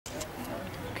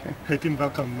Okay. Hey Tim,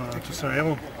 welcome to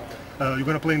Sarajevo. You're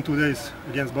going to play in 2 days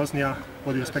against Bosnia.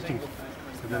 What are you expecting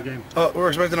for that game? We're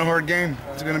expecting a hard game.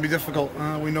 It's going to be difficult.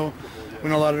 We know a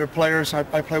lot of their players. I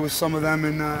play with some of them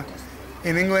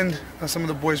in England. Some of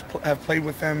the boys have played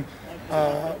with them,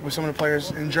 with some of the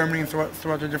players in Germany and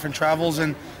throughout their different travels.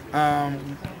 And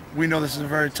we know this is a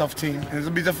very tough team, and it'll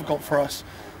be difficult for us.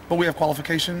 But we have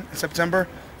qualification in September,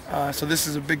 so this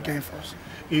is a big game for us.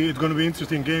 It's going to be an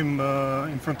interesting game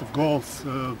in front of goals.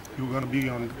 You're going to be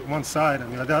on one side,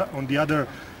 and on the other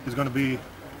is going to be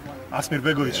Asmir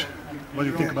Begovic. What do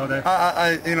you think about that?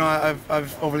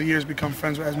 I've over the years become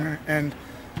friends with Asmir, and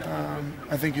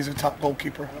I think he's a top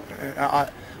goalkeeper.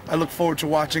 I look forward to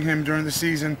watching him during the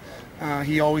season.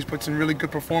 He always puts in really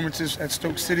good performances at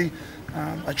Stoke City.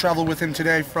 I traveled with him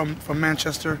today from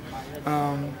Manchester,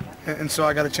 and so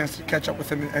I got a chance to catch up with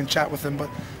him and chat with him. But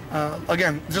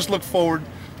again, just look forward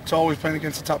to always playing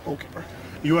against a top goalkeeper.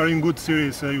 You are in good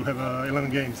series. You have 11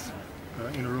 games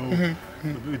in a row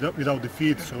without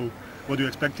defeat. So what are you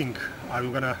expecting? Are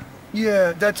you gonna?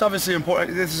 Yeah, that's obviously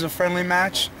important. This is a friendly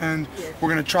match, and we're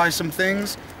gonna try some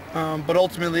things. But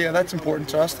ultimately, yeah, that's important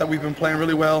to us that we've been playing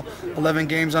really well, 11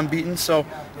 games unbeaten. So,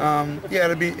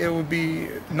 yeah, it would be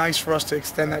nice for us to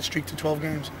extend that streak to 12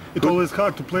 games. It's always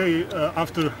hard to play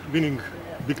after winning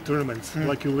big tournaments,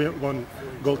 like you won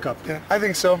Gold Cup. Yeah, I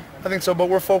think so. But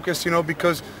we're focused,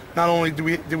 because not only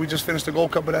did we just finish the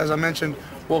Gold Cup, but as I mentioned,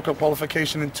 World Cup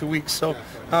qualification in 2 weeks. So,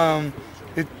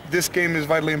 this game is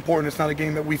vitally important. It's not a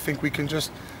game that we think we can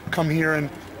just come here and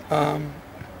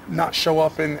not show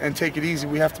up and take it easy.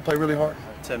 We have to play really hard.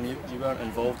 Tim, you weren't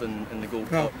involved in the Gold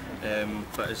Cup,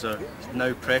 but is there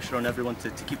now pressure on everyone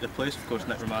to keep their place? Of course,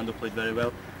 Nick Rimando played very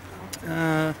well.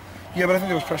 Yeah, but I think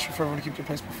there was pressure for everyone to keep their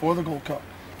place before the Gold Cup.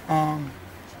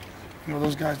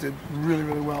 Those guys did really,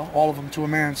 really well, all of them to a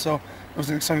man. So it was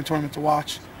an exciting tournament to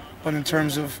watch. But in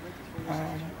terms of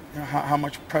how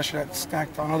much pressure that's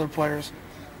stacked on other players,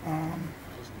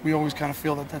 we always kind of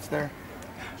feel that that's there.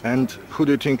 And who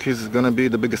do you think is going to be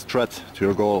the biggest threat to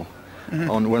your goal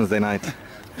on Wednesday night?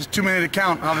 There's too many to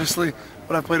count, obviously,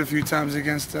 but I've played a few times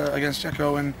against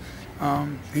Dzeko,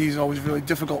 and he's always really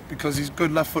difficult because he's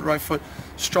good left foot, right foot,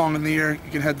 strong in the air,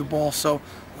 he can head the ball. So,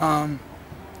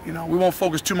 we won't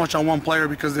focus too much on one player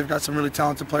because they've got some really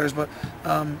talented players, but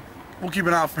we'll keep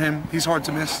an eye out for him. He's hard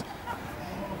to miss.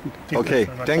 Okay,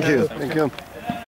 thank you. Thank you.